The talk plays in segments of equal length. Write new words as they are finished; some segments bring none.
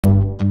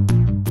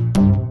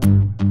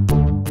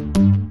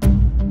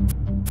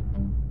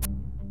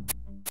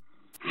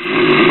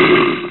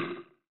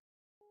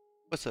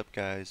What's up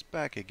guys,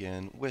 back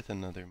again with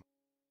another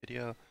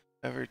video.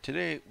 However,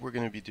 today we're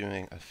going to be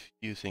doing a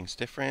few things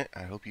different.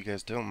 I hope you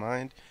guys don't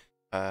mind.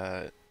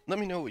 Let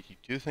me know what you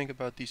do think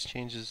about these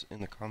changes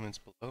in the comments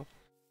below.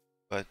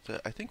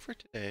 But I think for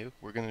today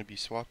we're going to be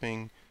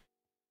swapping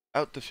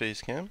out the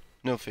face cam,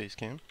 no face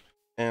cam.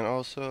 And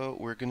also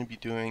we're going to be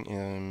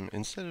doing,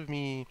 instead of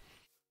me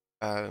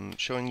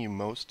showing you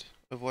most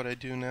of what I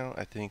do now,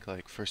 I think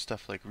like for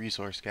stuff like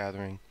resource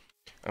gathering,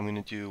 I'm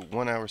going to do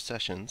 1 hour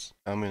sessions.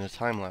 I'm going to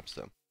time lapse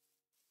them.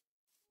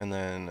 And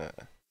then,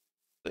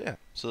 so yeah,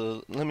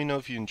 so let me know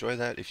if you enjoy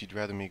that, if you'd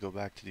rather me go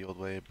back to the old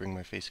way, bring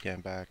my face cam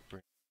back,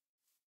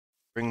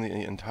 bring the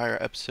entire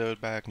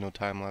episode back, no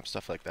time lapse,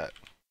 stuff like that.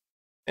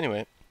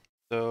 Anyway,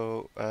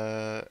 so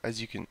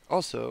as you can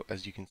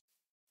see,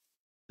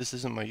 this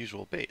isn't my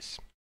usual base.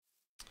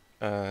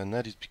 And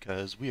that is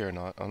because we are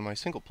not on my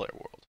single player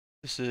world.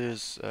 This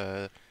is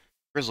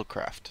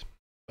GrizzleCraft,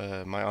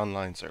 my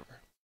online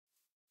server.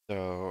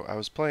 So I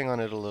was playing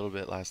on it a little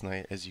bit last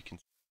night, as you can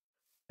see,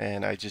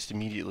 and I just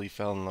immediately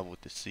fell in love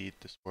with this seed,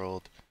 this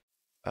world.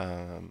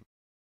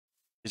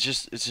 It's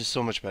just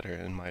so much better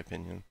in my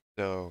opinion.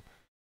 So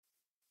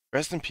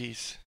rest in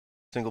peace,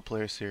 single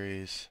player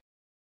series.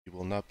 You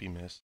will not be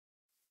missed.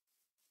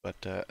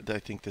 But I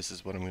think this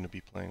is what I'm going to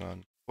be playing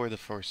on for the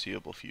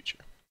foreseeable future.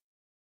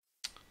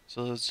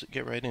 So let's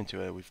get right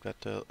into it. We've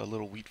got a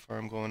little wheat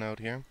farm going out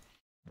here.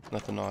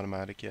 Nothing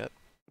automatic yet.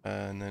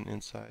 And then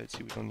inside,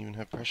 see, we don't even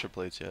have pressure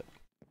plates yet.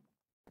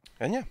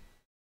 And yeah,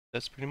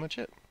 that's pretty much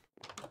it.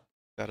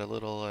 Got a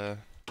little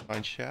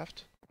mine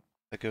shaft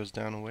that goes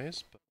down a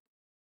ways, but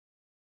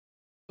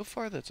so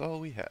far that's all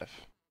we have.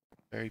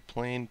 Very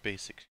plain,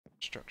 basic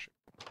structure.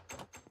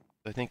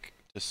 I think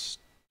to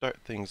start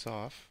things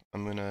off,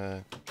 I'm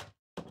gonna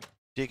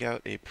dig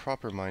out a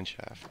proper mine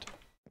shaft.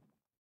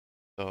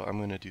 So I'm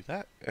gonna do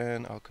that,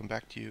 and I'll come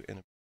back to you in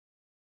a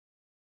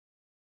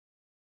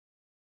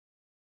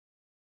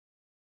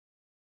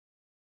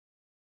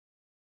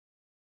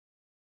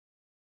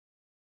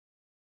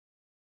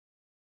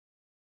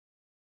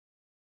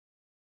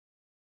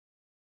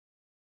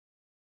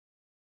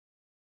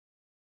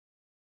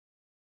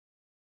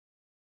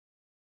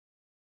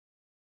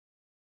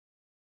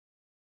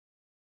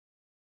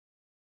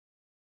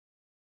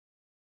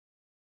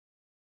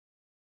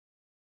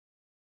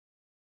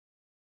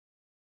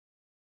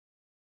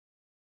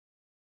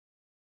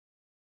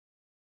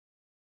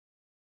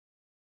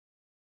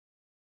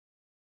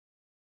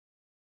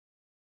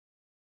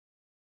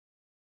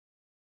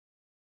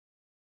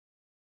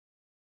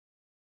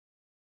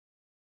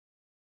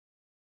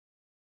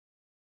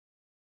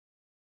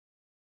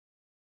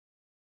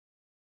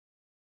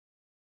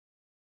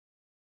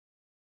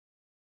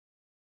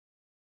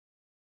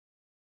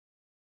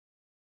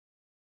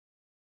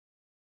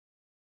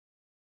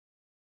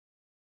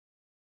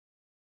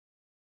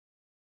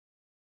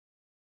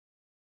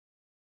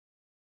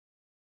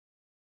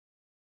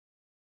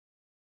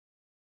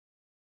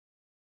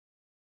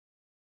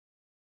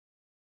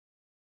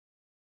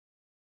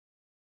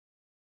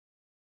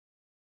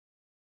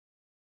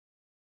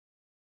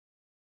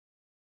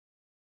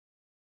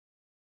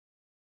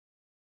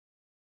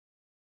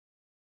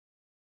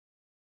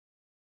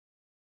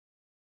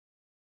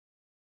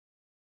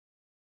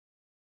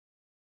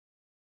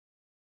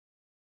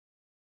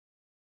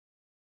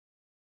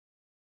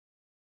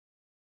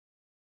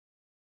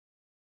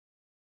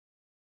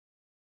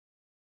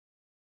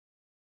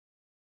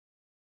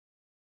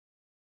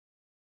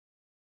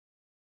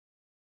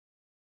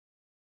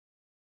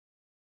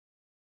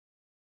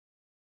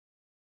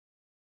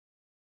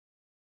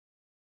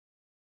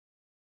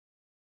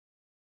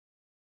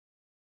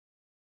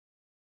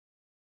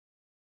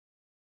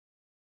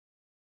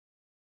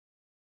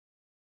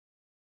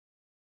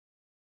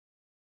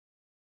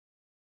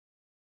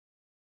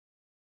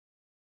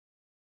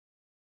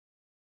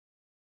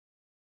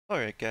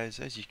Alright guys,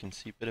 as you can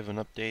see, bit of an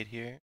update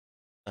here.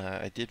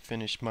 I did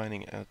finish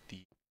mining out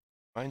the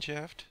mine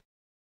shaft,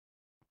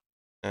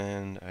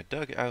 and I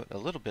dug out a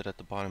little bit at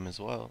the bottom as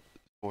well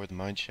for the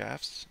mine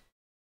shafts.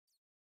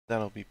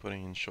 That I'll be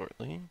putting in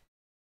shortly.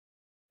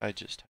 I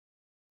just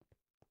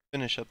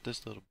finish up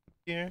this little bit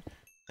here,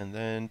 and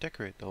then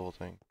decorate the whole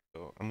thing.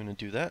 So I'm going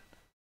to do that,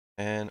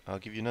 and I'll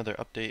give you another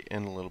update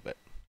in a little bit.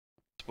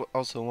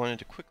 Also wanted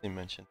to quickly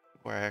mention,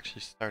 before I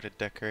actually started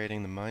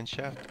decorating the mine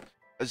shaft,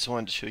 I just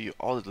wanted to show you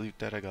all the loot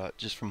that I got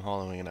just from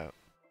hollowing it out.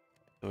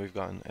 So we've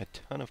gotten a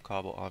ton of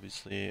cobble,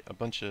 obviously, a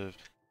bunch of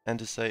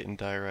andesite and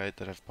diorite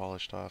that I've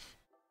polished off,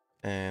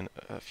 and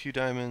a few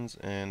diamonds,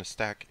 and a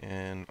stack,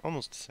 and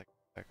almost a second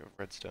stack of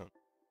redstone.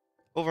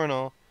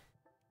 Overall,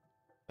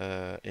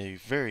 a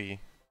very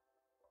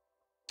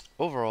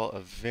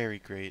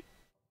great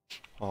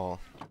haul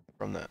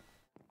from that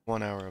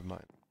 1 hour of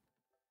mine.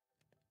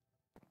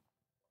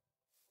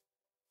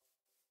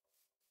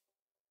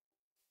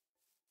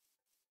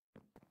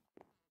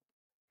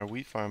 Our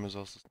wheat farm is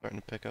also starting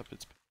to pick up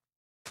its.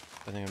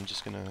 I think I'm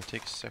just gonna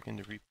take a second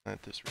to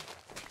replant this.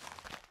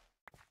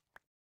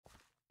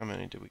 How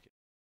many did we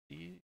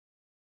get?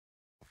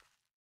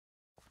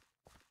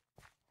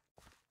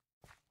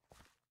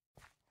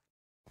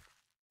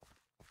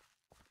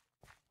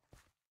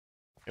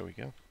 There we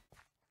go.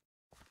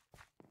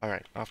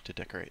 Alright, off to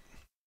decorate.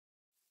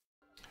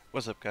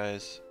 What's up,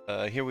 guys?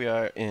 Here we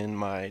are in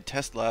my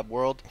test lab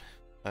world.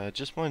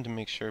 Just wanted to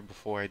make sure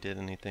before I did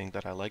anything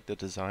that I liked the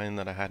design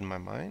that I had in my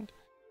mind.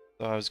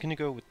 So I was going to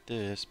go with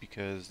this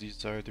because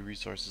these are the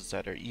resources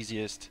that are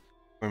easiest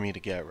for me to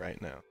get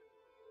right now.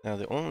 Now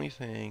the only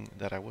thing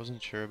that I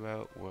wasn't sure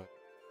about was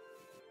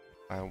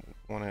I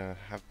want to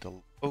have the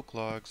oak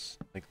logs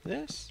like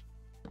this,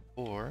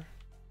 or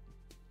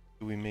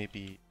do we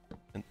maybe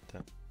print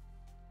them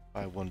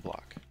by one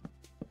block?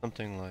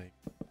 Something like,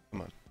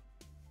 come on,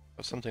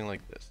 something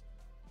like this.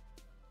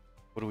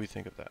 What do we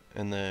think of that?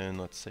 And then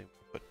let's say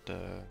we put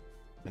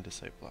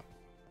andesite block.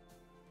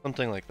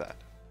 Something like that.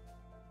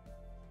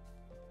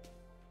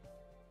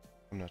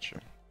 I'm not sure.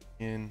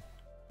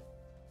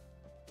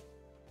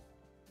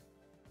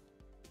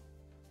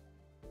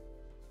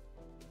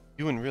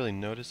 You wouldn't really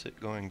notice it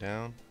going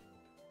down.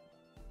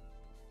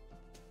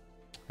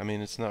 I mean,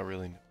 it's not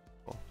really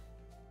noticeable.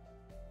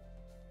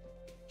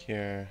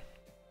 Here.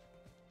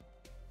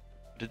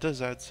 But it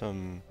does add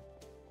some,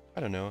 I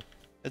don't know,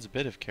 adds a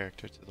bit of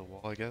character to the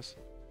wall, I guess.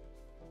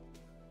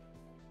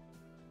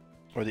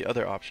 Or the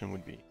other option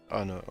would be,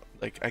 oh no,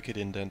 like I could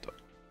indent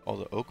all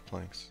the oak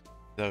planks.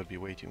 That would be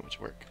way too much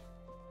work.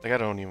 Like I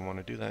don't even want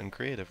to do that in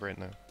creative right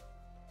now.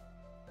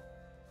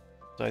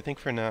 So I think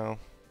for now,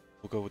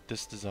 we'll go with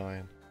this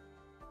design.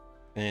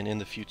 And in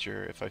the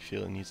future, if I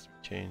feel it needs to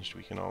be changed,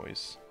 we can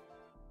always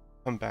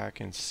come back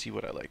and see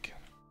what I like.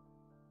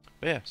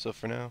 But yeah, so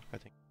for now, I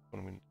think what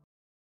I'm going to do.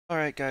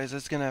 Alright guys,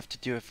 that's going to have to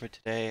do it for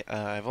today.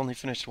 I've only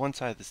finished one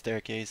side of the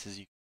staircase, as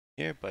you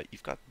can hear, but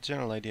you've got the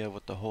general idea of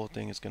what the whole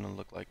thing is going to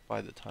look like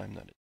by the time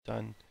that it's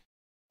done.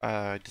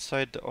 I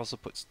decided to also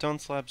put stone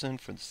slabs in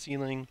for the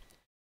ceiling.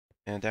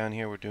 And down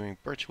here we're doing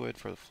birchwood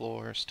for the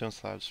floor, stone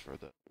slabs for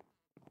the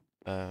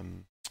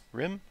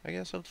rim, I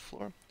guess, of the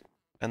floor.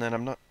 And then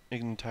I'm not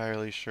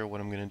entirely sure what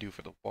I'm going to do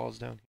for the walls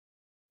down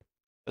here.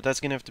 But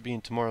that's going to have to be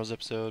in tomorrow's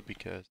episode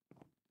because,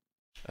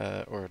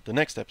 or the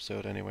next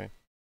episode anyway,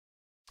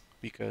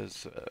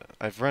 because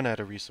I've run out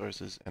of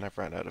resources and I've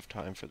run out of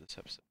time for this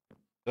episode.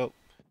 So,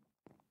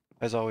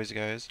 as always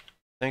guys,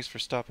 thanks for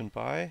stopping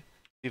by.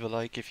 Leave a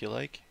like if you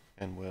like,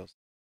 and we'll see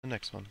you in the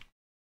next one.